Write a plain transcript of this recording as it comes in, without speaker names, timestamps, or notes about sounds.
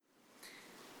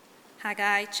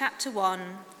Haggai chapter 1,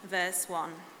 verse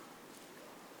 1.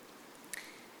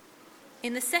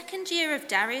 In the 2nd year of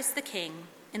Darius the king,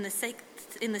 in the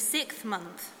sixth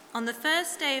month, on the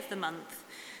first day of the month,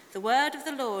 the word of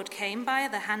the Lord came by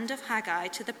the hand of Haggai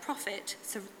to the prophet,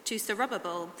 to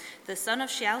Zerubbabel, the son of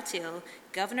Shealtiel,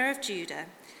 governor of Judah,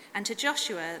 and to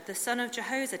Joshua, the son of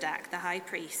Jehozadak, the high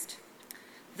priest.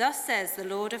 Thus says the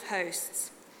Lord of hosts,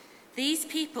 these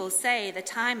people say the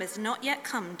time has not yet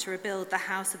come to rebuild the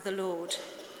house of the Lord.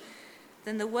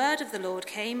 Then the word of the Lord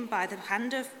came by the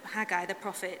hand of Haggai the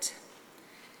prophet.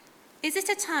 Is it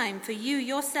a time for you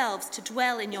yourselves to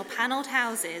dwell in your panelled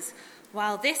houses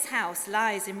while this house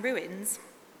lies in ruins?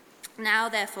 Now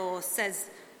therefore,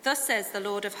 thus says the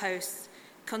Lord of hosts,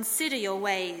 consider your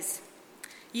ways.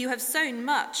 You have sown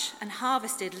much and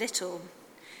harvested little.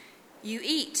 You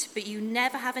eat, but you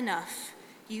never have enough.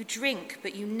 You drink,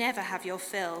 but you never have your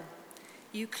fill.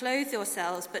 You clothe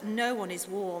yourselves, but no one is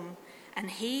warm. And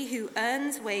he who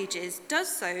earns wages does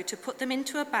so to put them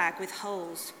into a bag with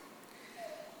holes.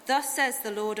 Thus says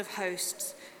the Lord of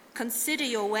hosts, consider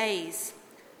your ways.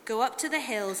 Go up to the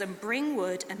hills and bring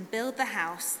wood and build the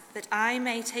house, that I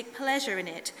may take pleasure in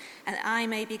it, and I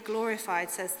may be glorified,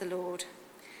 says the Lord.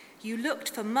 You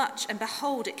looked for much, and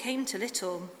behold, it came to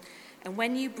little. And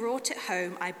when you brought it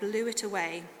home, I blew it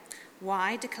away.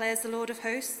 Why, declares the Lord of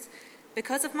hosts?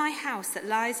 Because of my house that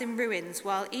lies in ruins,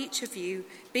 while each of you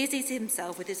busies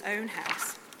himself with his own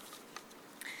house.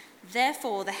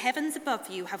 Therefore the heavens above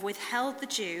you have withheld the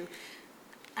dew,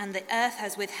 and the earth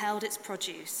has withheld its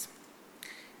produce.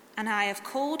 And I have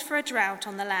called for a drought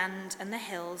on the land and the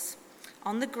hills,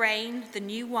 on the grain, the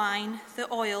new wine,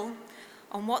 the oil,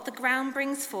 on what the ground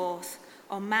brings forth,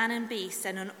 on man and beast,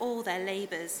 and on all their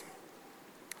labours.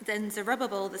 Then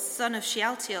Zerubbabel the son of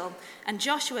Shealtiel and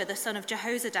Joshua the son of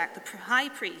Jehozadak the high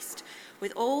priest,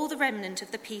 with all the remnant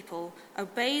of the people,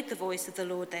 obeyed the voice of the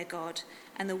Lord their God,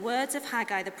 and the words of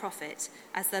Haggai the prophet,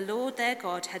 as the Lord their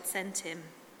God had sent him.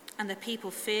 And the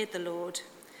people feared the Lord.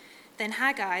 Then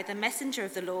Haggai, the messenger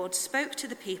of the Lord, spoke to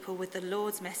the people with the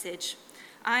Lord's message.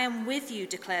 I am with you,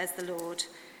 declares the Lord.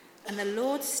 And the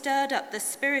Lord stirred up the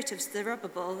spirit of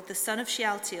Zerubbabel the son of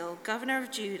Shealtiel, governor of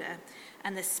Judah,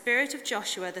 and the spirit of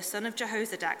Joshua the son of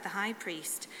Jehozadak the high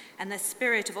priest, and the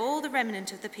spirit of all the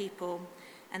remnant of the people.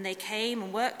 And they came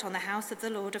and worked on the house of the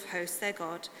Lord of hosts their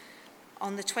God,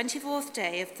 on the 24th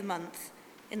day of the month,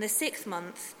 in the 6th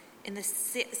month, in the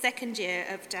 2nd year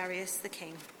of Darius the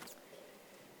king.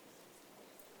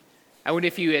 I wonder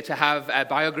if you were to have a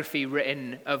biography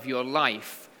written of your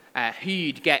life, who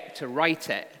you'd get to write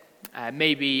it.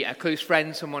 Maybe a close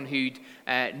friend, someone who'd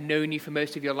known you for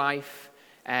most of your life.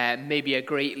 Maybe a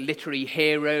great literary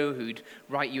hero who'd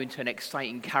write you into an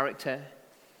exciting character.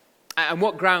 And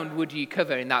what ground would you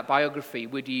cover in that biography?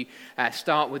 Would you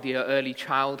start with your early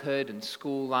childhood and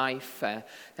school life,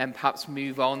 then perhaps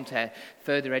move on to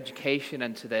further education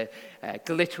and to the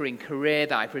glittering career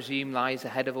that I presume lies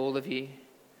ahead of all of you?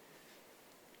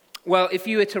 Well, if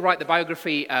you were to write the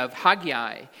biography of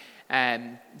Haggai,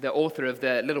 the author of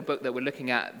the little book that we're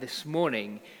looking at this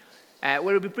morning, well,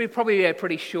 it would be probably a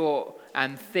pretty short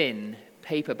and thin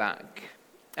paperback,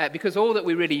 because all that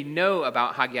we really know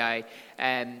about Haggai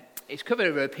is covered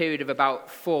over a period of about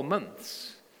 4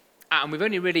 months. And we've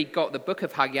only really got the book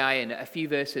of Haggai and a few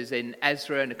verses in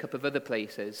Ezra and a couple of other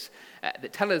places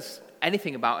that tell us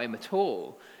anything about him at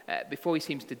all before he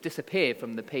seems to disappear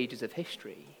from the pages of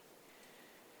history.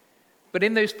 But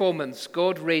in those 4 months,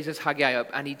 God raises Haggai up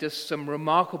and he does some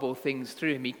remarkable things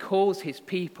through him. He calls his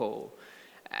people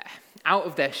out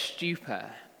of their stupor,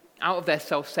 out of their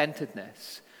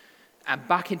self-centeredness, and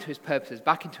back into his purposes,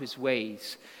 back into his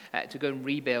ways, to go and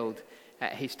rebuild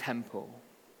his temple.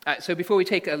 So before we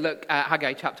take a look at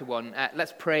Haggai chapter 1,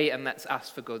 let's pray and let's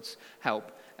ask for God's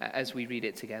help as we read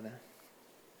it together.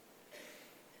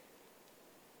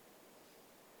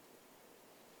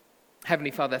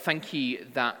 Heavenly Father, thank you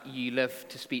that you love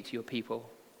to speak to your people.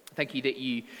 Thank you that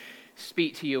you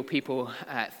speak to your people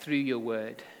through your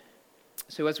word.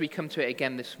 So as we come to it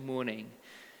again this morning,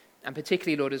 and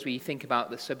particularly, Lord, as we think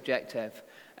about the subject of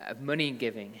money and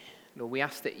giving, Lord, we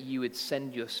ask that you would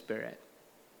send your Spirit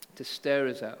to stir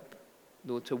us up,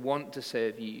 Lord, to want to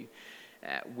serve you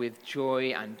with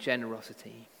joy and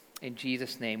generosity. In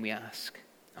Jesus' name we ask.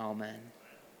 Amen.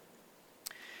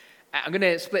 I'm going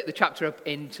to split the chapter up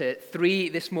into 3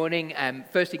 this morning.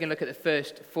 First, you're going to look at the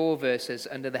first 4 verses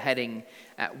under the heading,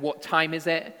 What Time Is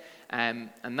It? And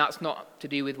that's not to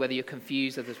do with whether you're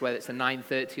confused as to whether it's the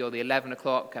 9:30 or the 11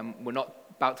 o'clock. We're not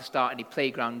about to start any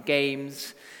playground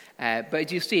games. But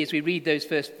as you see, as we read those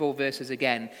first 4 verses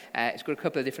again, it's got a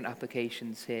couple of different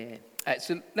applications here.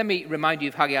 So let me remind you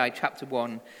of Haggai chapter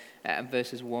 1 and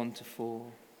verses 1 to 4.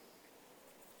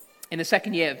 In the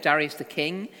second year of Darius the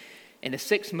king, in the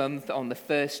 6th month, on the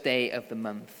first day of the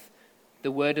month,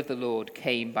 the word of the Lord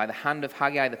came by the hand of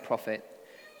Haggai the prophet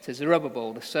to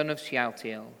Zerubbabel the son of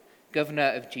Shealtiel,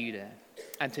 governor of Judah,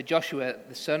 and to Joshua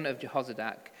the son of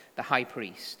Jehozadak, the high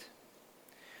priest.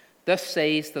 Thus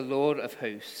says the Lord of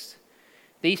hosts,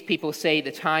 these people say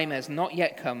the time has not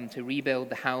yet come to rebuild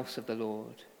the house of the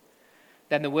Lord.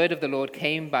 Then the word of the Lord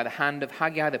came by the hand of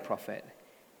Haggai the prophet.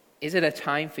 Is it a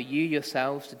time for you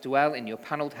yourselves to dwell in your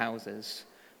paneled houses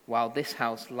while this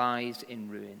house lies in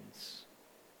ruins?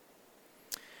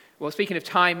 Well, speaking of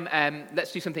time,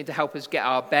 let's do something to help us get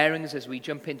our bearings as we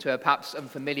jump into a perhaps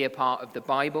unfamiliar part of the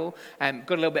Bible. Got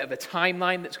a little bit of a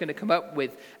timeline that's going to come up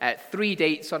with 3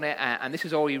 dates on it, and this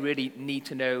is all you really need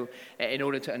to know in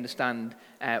order to understand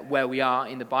where we are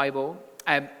in the Bible.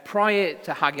 Prior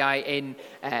to Haggai in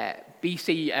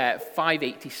BC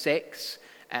 586,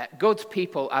 God's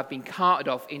people have been carted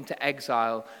off into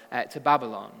exile to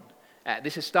Babylon.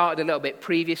 This has started a little bit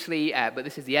previously, but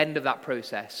this is the end of that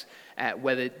process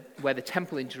where the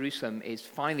temple in Jerusalem is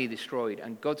finally destroyed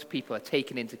and God's people are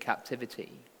taken into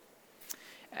captivity.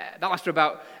 That lasted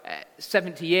about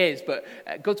 70 years, but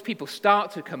God's people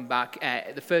start to come back,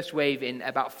 the first wave in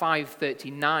about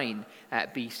 539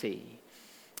 BC.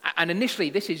 And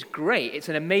initially, this is great. It's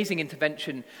an amazing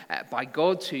intervention by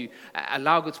God to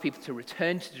allow God's people to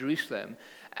return to Jerusalem.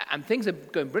 And things are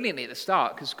going brilliantly at the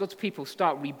start because God's people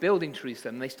start rebuilding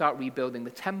Jerusalem. They start rebuilding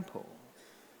the temple.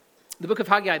 The book of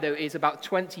Haggai, though, is about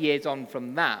 20 years on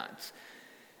from that.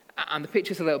 And the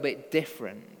picture's a little bit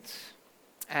different.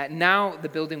 Now the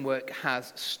building work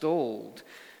has stalled.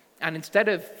 And instead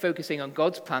of focusing on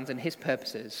God's plans and his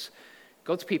purposes,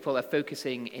 God's people are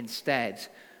focusing instead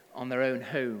on their own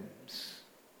homes.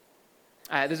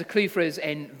 There's a clue for us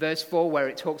in verse 4 where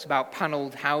it talks about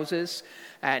panelled houses.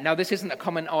 Now, this isn't a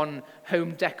comment on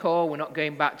home decor. We're not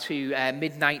going back to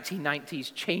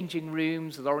mid-1990s changing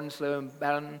rooms. Lawrence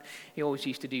Llewellyn, he always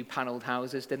used to do panelled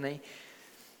houses, didn't he?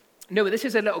 No, but this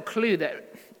is a little clue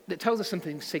that tells us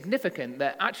something significant,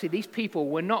 that actually these people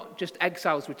were not just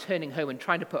exiles returning home and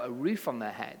trying to put a roof on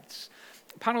their heads.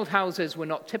 Panelled houses were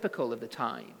not typical of the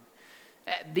time.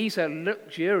 These are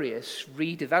luxurious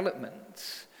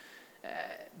redevelopments.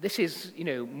 This is,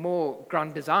 more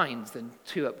grand designs than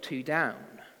 2 up, 2 down.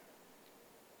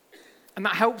 And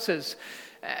that helps us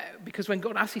because when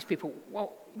God asks these people,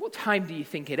 well, what time do you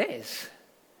think it is?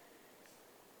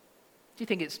 Do you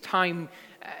think it's time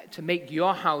to make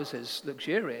your houses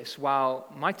luxurious while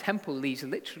my temple is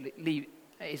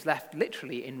left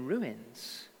literally in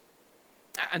ruins?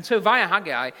 And so via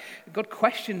Haggai, God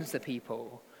questions the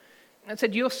people and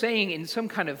said, you're saying in some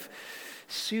kind of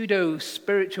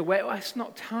pseudo-spiritual way, well, it's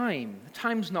not time. The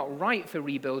time's not right for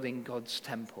rebuilding God's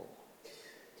temple.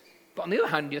 But on the other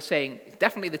hand, you're saying, it's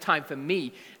definitely the time for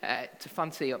me to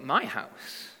fancy up my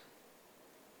house.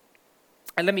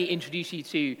 And let me introduce you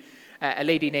to a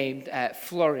lady named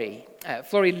Florrie.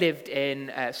 Florrie lived in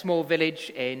a small village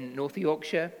in North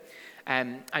Yorkshire.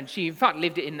 And she, in fact,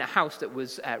 lived in a house that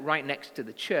was right next to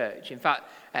the church. In fact,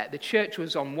 the church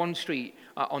was on one street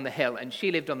on the hill, and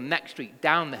she lived on the next street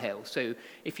down the hill. So,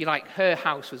 if you like, her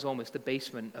house was almost the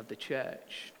basement of the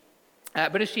church.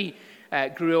 But as she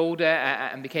grew older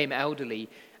and became elderly,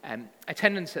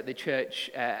 attendance at the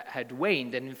church had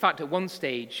waned. And in fact, at one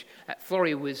stage,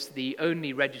 Florrie was the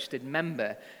only registered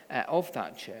member of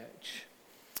that church.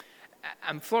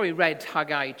 And Florrie read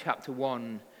Haggai chapter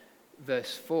 1,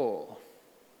 verse 4.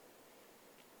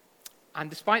 And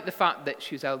despite the fact that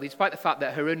she was elderly, despite the fact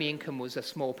that her only income was a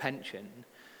small pension,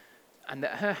 and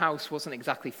that her house wasn't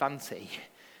exactly fancy,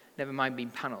 never mind being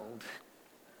panelled,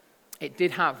 it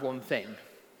did have one thing.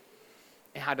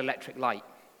 It had electric light.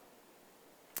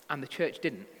 And the church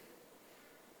didn't.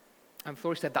 And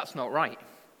Florrie said, that's not right.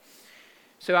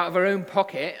 So out of her own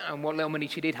pocket, and what little money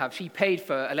she did have, she paid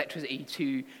for electricity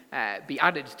to be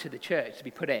added to the church, to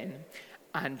be put in,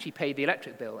 and she paid the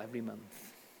electric bill every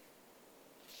month.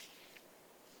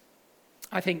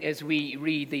 I think as we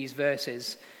read these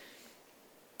verses,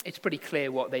 it's pretty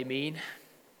clear what they mean.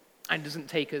 And it doesn't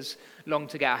take us long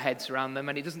to get our heads around them,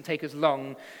 and it doesn't take us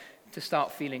long to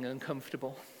start feeling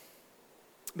uncomfortable.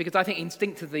 Because I think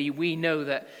instinctively we know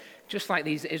that just like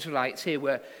these Israelites here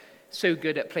were so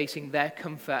good at placing their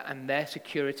comfort and their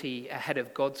security ahead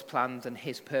of God's plans and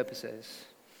his purposes.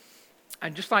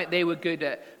 And just like they were good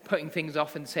at putting things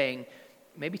off and saying,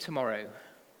 maybe tomorrow,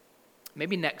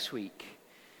 maybe next week,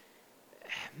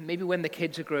 maybe when the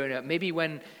kids are grown up, maybe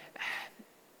when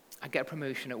I get a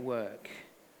promotion at work,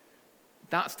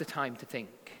 that's the time to think.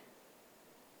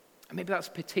 And maybe that's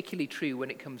particularly true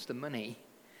when it comes to money.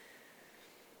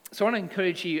 So I want to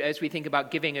encourage you, as we think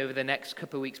about giving over the next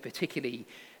couple of weeks particularly,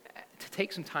 to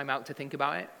take some time out to think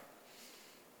about it,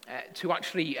 to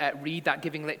actually read that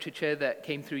giving literature that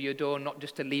came through your door, not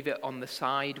just to leave it on the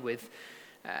side with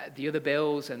the other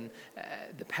bills and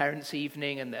the parents'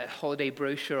 evening and the holiday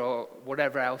brochure or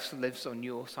whatever else lives on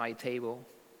your side table.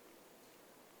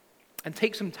 And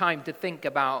take some time to think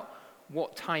about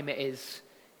what time it is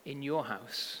in your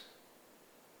house.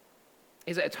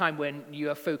 Is it a time when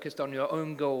you are focused on your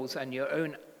own goals and your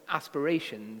own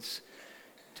aspirations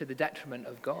to the detriment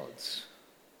of God's?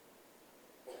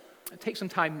 Take some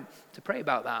time to pray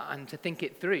about that and to think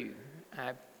it through.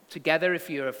 Together,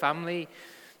 if you're a family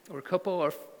or a couple, or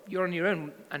if you're on your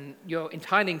own and you're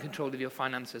entirely in control of your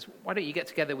finances, why don't you get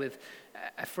together with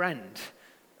a friend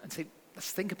and say,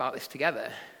 let's think about this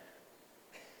together.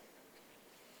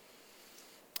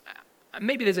 And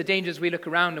maybe there's a danger as we look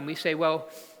around and we say, well,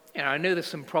 I know there's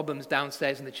some problems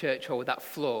downstairs in the church hall with that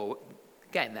floor,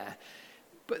 getting there.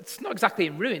 But it's not exactly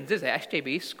in ruins, is it?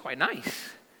 SJB is quite nice.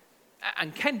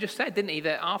 And Ken just said, didn't he,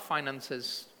 that our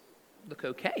finances look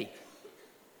okay.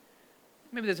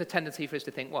 Maybe there's a tendency for us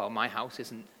to think, well, my house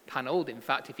isn't panelled. In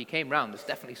fact, if you came round, there's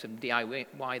definitely some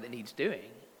DIY that needs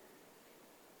doing.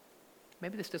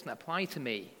 Maybe this doesn't apply to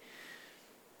me.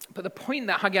 But the point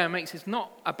that Haggai makes is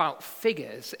not about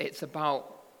figures, it's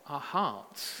about our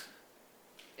hearts.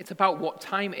 It's about what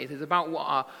time it is. It's about what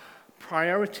our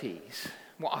priorities,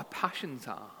 what our passions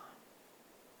are.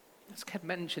 As Kev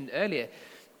mentioned earlier,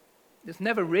 there's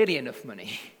never really enough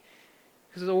money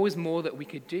because there's always more that we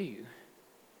could do.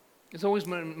 There's always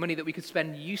money that we could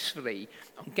spend usefully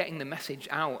on getting the message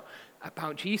out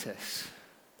about Jesus.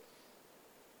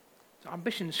 So our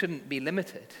ambitions shouldn't be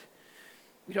limited.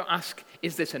 We don't ask,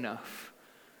 is this enough?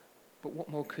 But what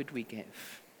more could we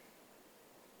give?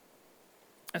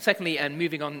 And secondly, and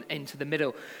moving on into the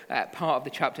middle part of the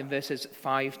chapter in verses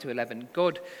 5 to 11,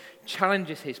 God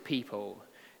challenges his people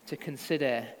to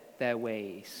consider their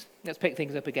ways. Let's pick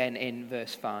things up again in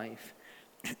verse 5.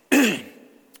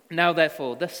 Now,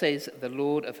 therefore, thus says the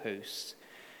Lord of hosts,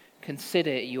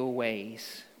 consider your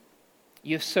ways.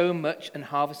 You have sown much and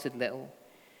harvested little.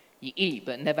 You eat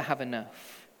but never have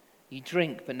enough. You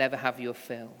drink but never have your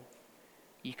fill.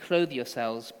 You clothe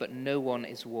yourselves but no one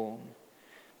is warm.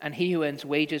 And he who earns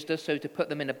wages does so to put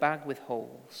them in a bag with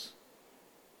holes.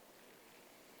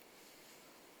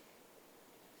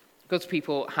 God's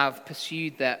people have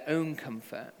pursued their own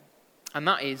comfort, and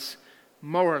that is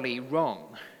morally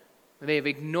wrong. They have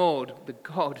ignored the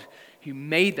God who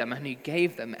made them and who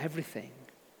gave them everything.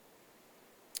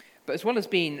 But as well as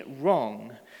being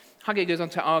wrong, Haggai goes on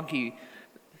to argue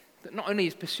that not only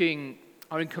is pursuing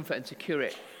our own comfort and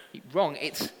security wrong,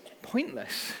 it's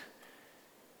pointless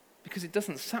because it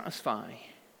doesn't satisfy.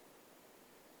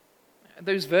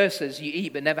 Those verses, you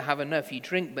eat but never have enough, you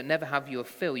drink but never have your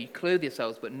fill, you clothe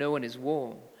yourselves but no one is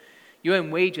warm. You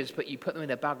earn wages but you put them in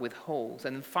a bag with holes.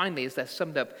 And then finally, as they're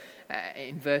summed up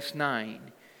in verse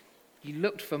 9, you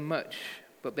looked for much,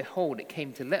 but behold, it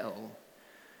came to little.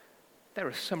 They're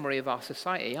a summary of our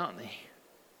society, aren't they?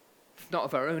 If not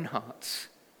of our own hearts.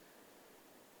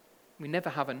 We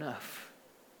never have enough.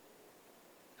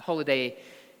 The holiday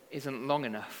isn't long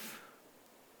enough.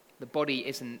 The body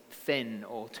isn't thin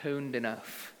or toned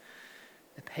enough.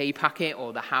 The pay packet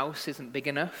or the house isn't big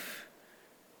enough.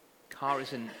 The car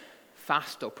isn't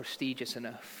fast or prestigious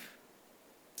enough.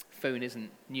 The phone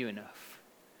isn't new enough.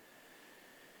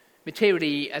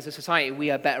 Materially, as a society,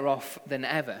 we are better off than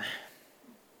ever.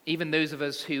 Even those of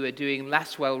us who are doing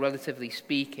less well, relatively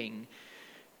speaking,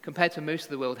 compared to most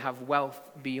of the world, have wealth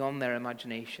beyond their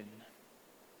imagination.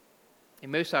 In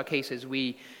most of our cases,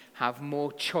 we have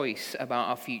more choice about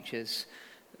our futures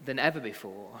than ever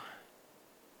before.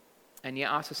 And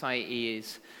yet our society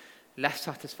is less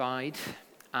satisfied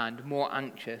and more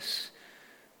anxious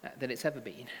than it's ever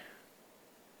been.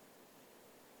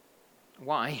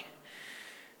 Why?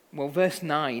 Well, verse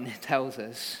 9 tells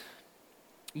us,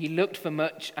 you looked for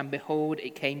much, and behold,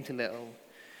 it came to little.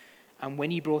 And when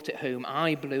you brought it home,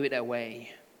 I blew it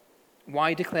away.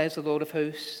 Why, declares the Lord of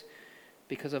hosts?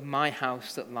 Because of my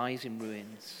house that lies in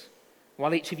ruins,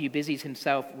 while each of you busies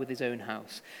himself with his own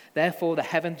house. Therefore the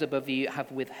heavens above you have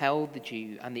withheld the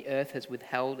dew, and the earth has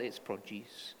withheld its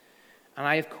produce. And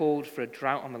I have called for a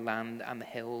drought on the land and the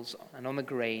hills, and on the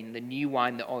grain, the new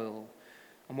wine, the oil,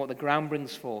 and what the ground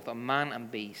brings forth, on man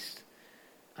and beast,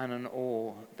 and on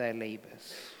all their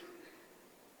labors.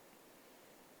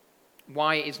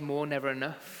 Why is more never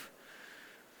enough?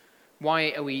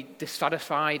 Why are we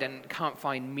dissatisfied and can't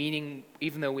find meaning,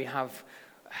 even though we have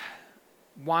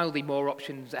wildly more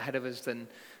options ahead of us than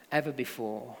ever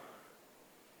before?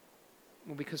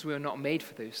 Well, because we are not made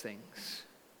for those things.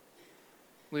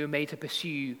 We were made to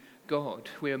pursue God.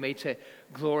 We were made to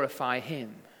glorify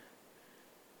him.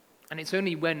 And it's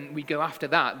only when we go after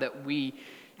that we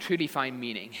truly find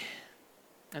meaning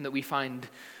and that we find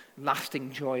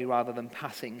lasting joy rather than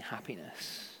passing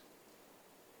happiness.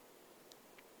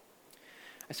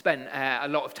 I spent a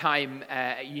lot of time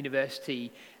at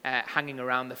university hanging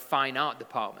around the fine art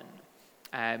department.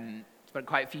 Spent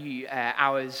quite a few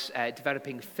hours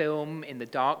developing film in the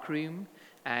darkroom,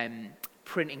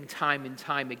 printing time and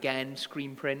time again,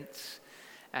 screen prints.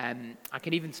 I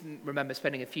can even remember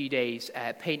spending a few days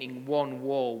painting one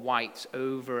wall white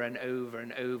over and over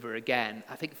and over again.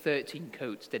 I think 13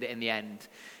 coats did it in the end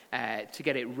to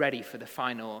get it ready for the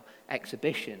final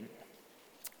exhibition.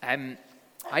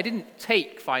 I didn't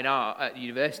take fine art at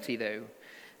university, though.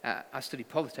 I studied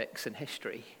politics and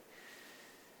history.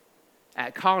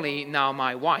 Carly, now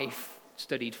my wife,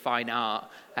 studied fine art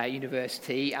at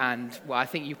university, and, well, I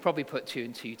think you've probably put two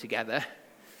and two together.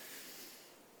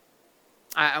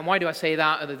 And why do I say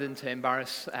that other than to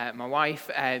embarrass my wife?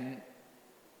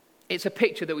 It's a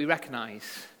picture that we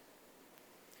recognize.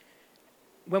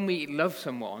 When we love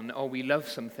someone or we love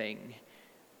something,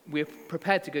 we're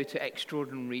prepared to go to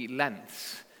extraordinary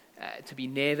lengths to be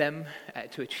near them,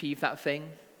 to achieve that thing.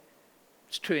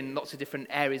 It's true in lots of different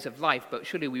areas of life, but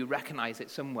surely we recognize it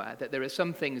somewhere, that there are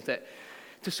some things that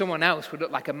to someone else would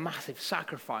look like a massive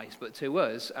sacrifice, but to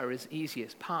us are as easy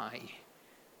as pie,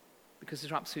 because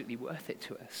they're absolutely worth it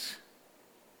to us.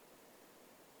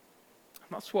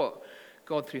 And that's what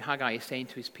God through Haggai is saying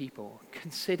to his people.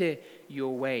 Consider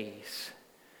your ways.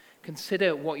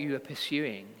 Consider what you are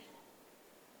pursuing.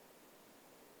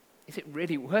 Is it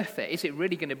really worth it? Is it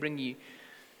really going to bring you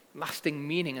lasting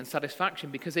meaning and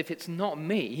satisfaction? Because if it's not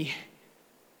me,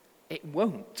 it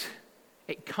won't.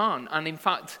 It can't. And in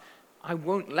fact, I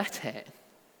won't let it.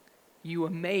 You were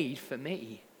made for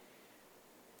me.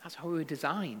 That's how we were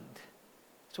designed.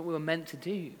 That's what we were meant to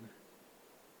do.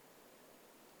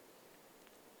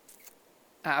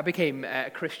 I became a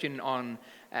Christian on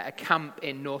a camp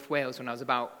in North Wales when I was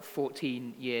about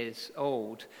 14 years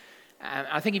old.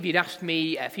 I think if you'd asked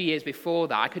me a few years before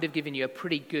that, I could have given you a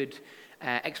pretty good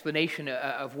explanation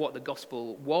of what the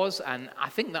gospel was, and I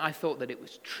think that I thought that it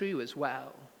was true as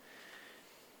well.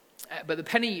 But the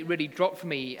penny really dropped for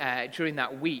me during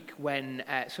that week when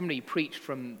somebody preached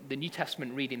from the New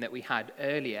Testament reading that we had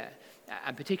earlier,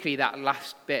 and particularly that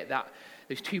last bit,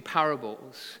 those two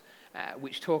parables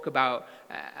which talk about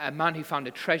a man who found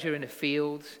a treasure in a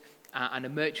field and a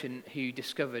merchant who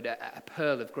discovered a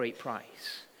pearl of great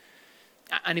price.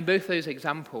 And in both those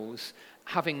examples,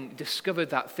 having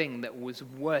discovered that thing that was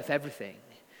worth everything,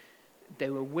 they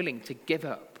were willing to give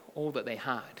up all that they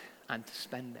had and to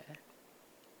spend it.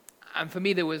 And for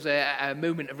me, there was a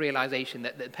moment of realization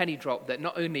that the penny dropped, that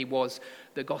not only was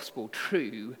the gospel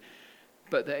true,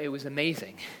 but that it was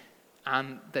amazing,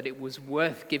 and that it was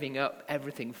worth giving up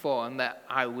everything for, and that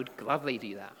I would gladly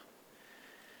do that.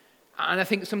 And I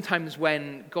think sometimes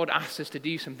when God asks us to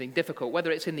do something difficult,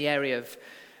 whether it's in the area of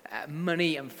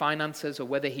money and finances, or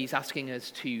whether he's asking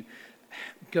us to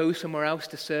go somewhere else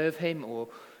to serve him, or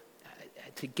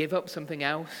to give up something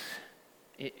else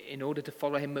in order to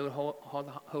follow him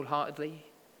wholeheartedly,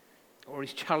 or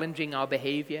he's challenging our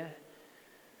behavior,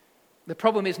 the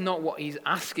problem is not what he's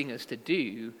asking us to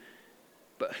do,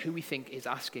 but who we think is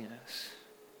asking us.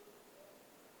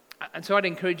 And so I'd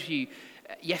encourage you,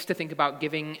 yes, to think about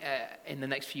giving in the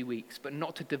next few weeks, but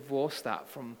not to divorce that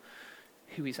from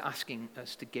who is asking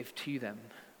us to give to them.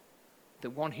 The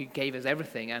one who gave us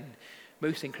everything and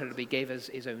most incredibly gave us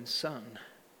his own son.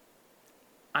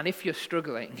 And if you're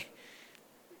struggling,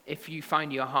 if you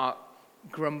find your heart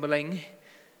grumbling,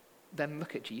 then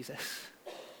look at Jesus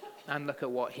and look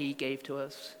at what he gave to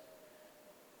us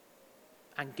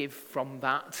and give from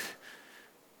that,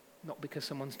 not because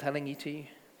someone's telling you to.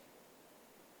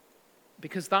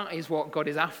 Because that is what God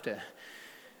is after.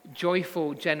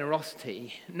 Joyful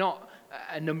generosity, not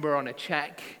a number on a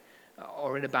check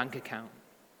or in a bank account,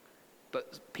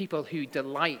 but people who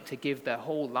delight to give their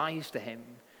whole lives to him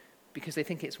because they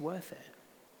think it's worth it.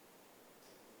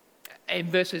 In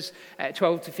verses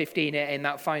 12 to 15, in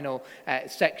that final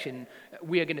section,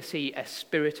 we are going to see a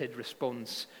spirited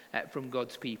response from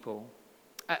God's people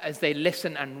as they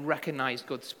listen and recognize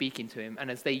God speaking to him,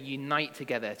 and as they unite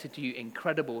together to do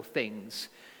incredible things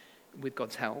with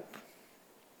God's help.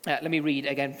 Let me read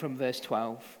again from verse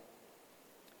 12.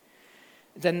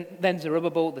 Then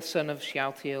Zerubbabel, the son of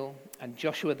Shealtiel, and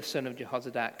Joshua, the son of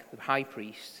Jehozadak, the high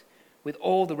priest, with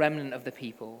all the remnant of the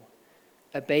people,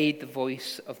 obeyed the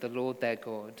voice of the Lord their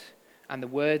God and the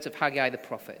words of Haggai the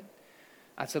prophet,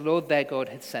 as the Lord their God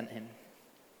had sent him.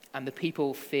 And the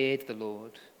people feared the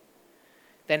Lord.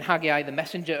 Then Haggai, the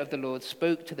messenger of the Lord,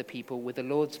 spoke to the people with the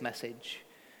Lord's message.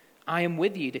 I am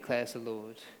with you, declares the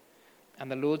Lord.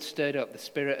 And the Lord stirred up the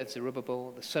spirit of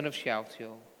Zerubbabel, the son of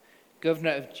Shealtiel,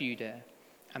 governor of Judah,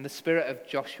 and the spirit of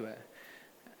Joshua,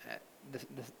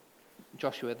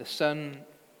 the son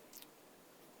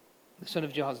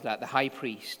of Jehozadak, the high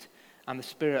priest, and the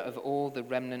spirit of all the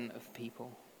remnant of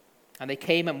people. And they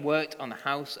came and worked on the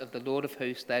house of the Lord of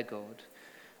hosts, their God,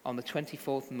 on the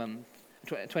 24th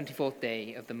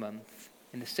day of the month,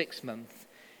 in the 6th month,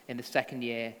 in the 2nd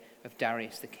year of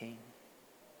Darius the king.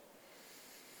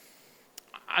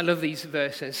 I love these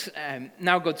verses.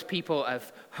 Now God's people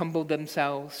have humbled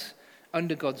themselves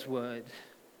under God's word.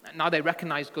 Now they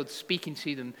recognize God speaking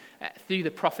to them through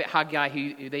the prophet Haggai,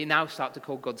 who they now start to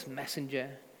call God's messenger.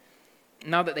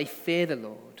 Now that they fear the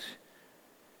Lord,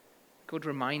 God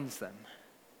reminds them,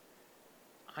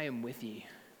 I am with you.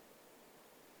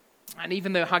 And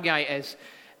even though Haggai has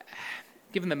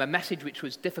given them a message which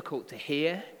was difficult to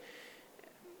hear,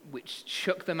 which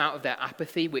shook them out of their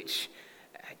apathy, which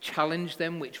challenged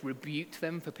them, which rebuked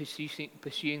them for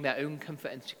pursuing their own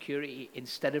comfort and security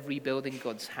instead of rebuilding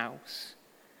God's house,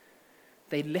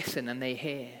 they listen and they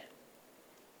hear.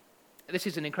 This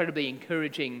is an incredibly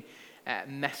encouraging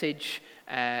message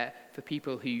for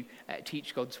people who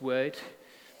teach God's word.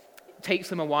 It takes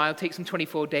them a while, it takes them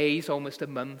 24 days, almost a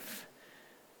month,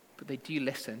 but they do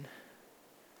listen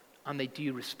and they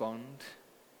do respond.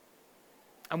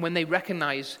 And when they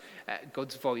recognize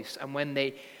God's voice and when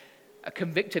they are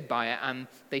convicted by it and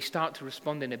they start to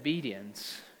respond in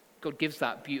obedience, God gives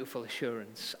that beautiful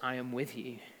assurance, I am with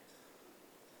you.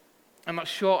 And that's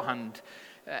shorthand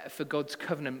for God's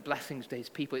covenant blessings to his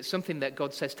people. It's something that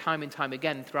God says time and time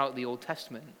again throughout the Old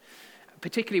Testament,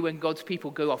 particularly when God's people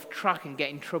go off track and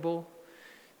get in trouble.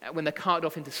 When they're carted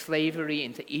off into slavery,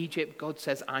 into Egypt, God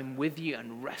says, I'm with you,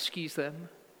 and rescues them.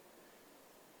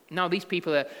 Now these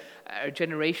people are a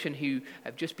generation who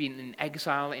have just been in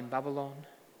exile in Babylon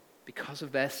because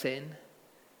of their sin.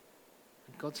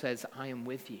 And God says, I am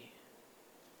with you.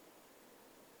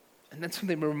 And then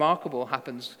something remarkable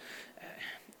happens.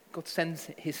 God sends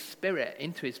his spirit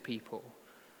into his people,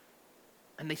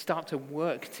 and they start to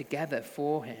work together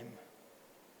for him.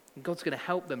 And God's going to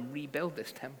help them rebuild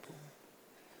this temple.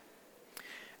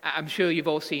 I'm sure you've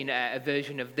all seen a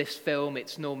version of this film.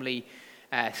 It's normally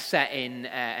set in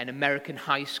an American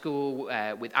high school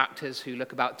with actors who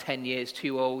look about 10 years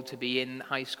too old to be in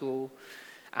high school.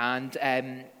 And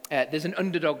there's an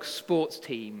underdog sports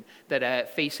team that are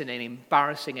facing an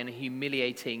embarrassing and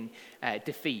humiliating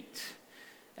defeat.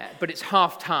 But it's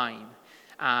half-time,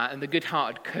 and the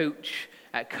good-hearted coach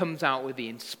comes out with the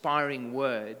inspiring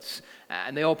words,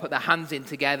 and they all put their hands in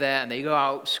together, and they go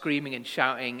out screaming and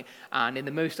shouting, and in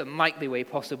the most unlikely way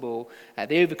possible,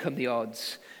 they overcome the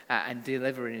odds and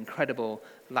deliver an incredible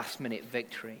last-minute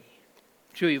victory.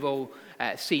 I'm sure you've all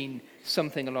seen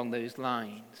something along those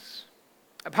lines.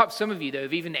 Perhaps some of you, though,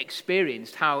 have even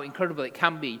experienced how incredible it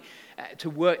can be to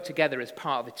work together as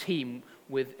part of a team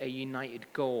with a united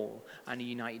goal and a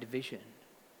united vision,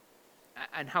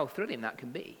 and how thrilling that can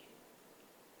be.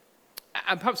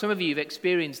 And perhaps some of you have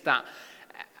experienced that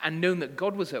and known that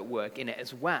God was at work in it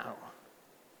as well,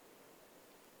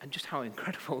 and just how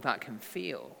incredible that can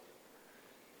feel,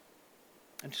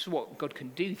 and just what God can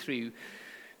do through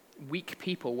weak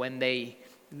people when they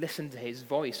listen to his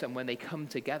voice and when they come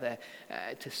together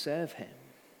to serve him.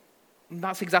 And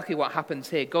that's exactly what happens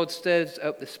here. God stirs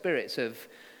up the spirits of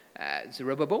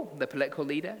Zerubbabel, the political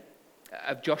leader,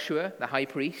 of Joshua, the high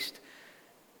priest.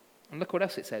 And look what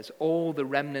else it says. All the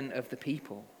remnant of the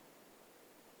people.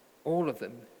 All of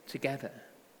them together.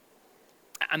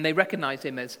 And they recognize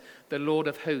him as the Lord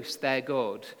of hosts, their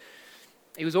God.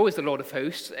 He was always the Lord of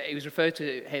hosts. He was referred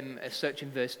to him as such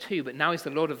in verse 2, but now he's the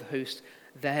Lord of hosts,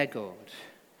 their God.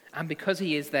 And because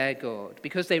he is their God,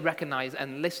 because they recognize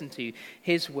and listen to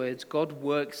his words, God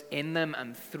works in them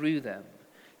and through them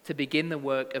to begin the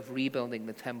work of rebuilding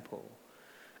the temple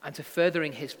and to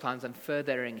furthering his plans and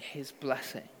furthering his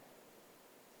blessing.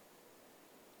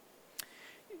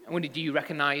 I wonder, do you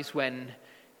recognize when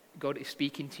God is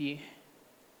speaking to you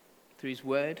through his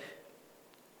word?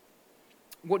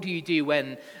 What do you do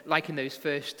when, like in those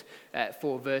first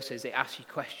 4 verses, it asks you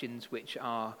questions which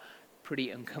are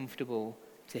pretty uncomfortable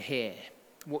to hear?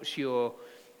 What's your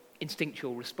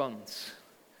instinctual response?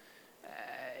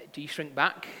 Do you shrink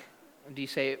back? And do you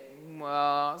say,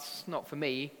 well, it's not for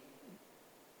me?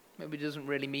 Maybe it doesn't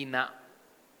really mean that.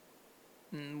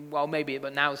 Well, maybe,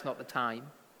 but now's not the time.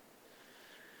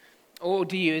 Or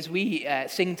do you, as we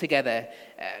sing together,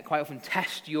 quite often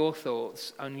test your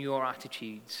thoughts and your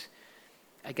attitudes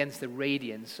against the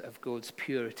radiance of God's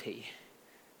purity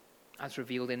as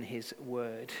revealed in his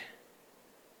word.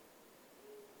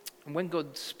 And when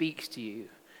God speaks to you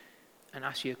and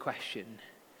asks you a question,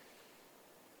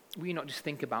 will you not just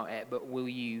think about it, but will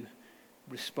you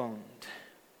respond?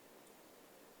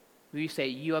 Will you say,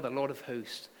 "You are the Lord of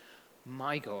hosts,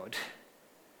 my God.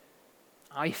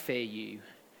 I fear you.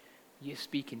 You're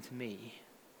speaking to me."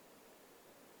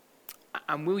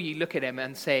 And will you look at him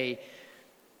and say,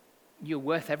 "You're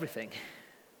worth everything,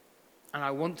 and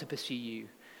I want to pursue you.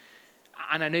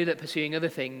 And I know that pursuing other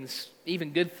things,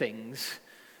 even good things,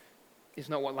 is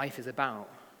not what life is about.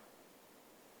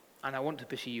 And I want to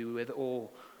pursue you with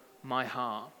all my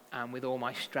heart and with all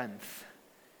my strength.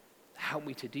 Help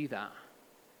me to do that.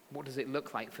 What does it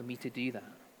look like for me to do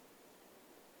that?"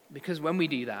 Because when we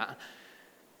do that,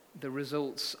 the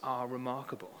results are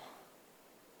remarkable.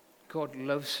 God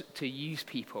loves to use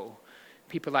people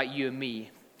like you and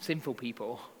me, sinful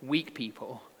people, weak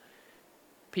people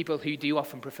who do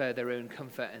often prefer their own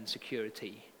comfort and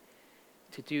security,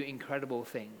 to do incredible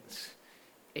things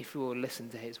if we will listen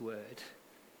to his word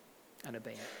and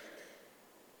obey it.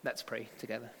 Let's pray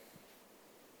together.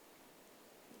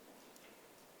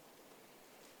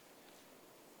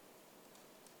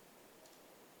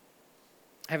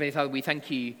 Heavenly Father, we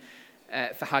thank you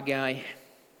for Haggai.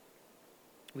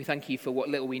 We thank you for what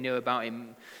little we know about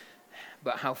him,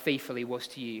 but how faithful he was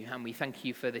to you. And we thank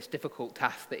you for this difficult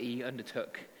task that he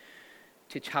undertook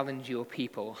to challenge your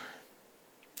people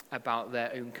about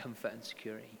their own comfort and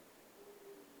security.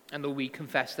 And Lord, we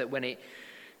confess that when it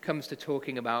comes to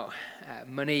talking about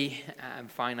money and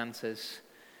finances,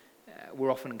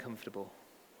 we're often uncomfortable.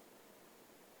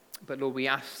 But Lord, we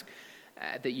ask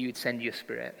that you would send your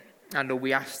Spirit. And Lord,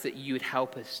 we ask that you would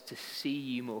help us to see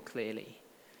you more clearly.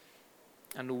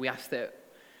 And Lord, we ask that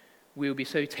we will be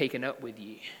so taken up with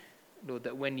you, Lord,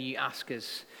 that when you ask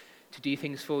us to do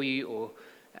things for you or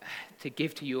to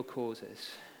give to your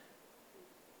causes,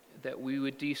 that we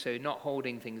would do so not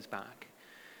holding things back,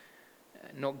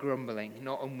 not grumbling,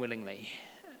 not unwillingly,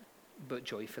 but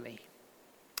joyfully.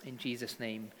 In Jesus'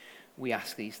 name, we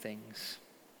ask these things.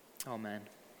 Amen.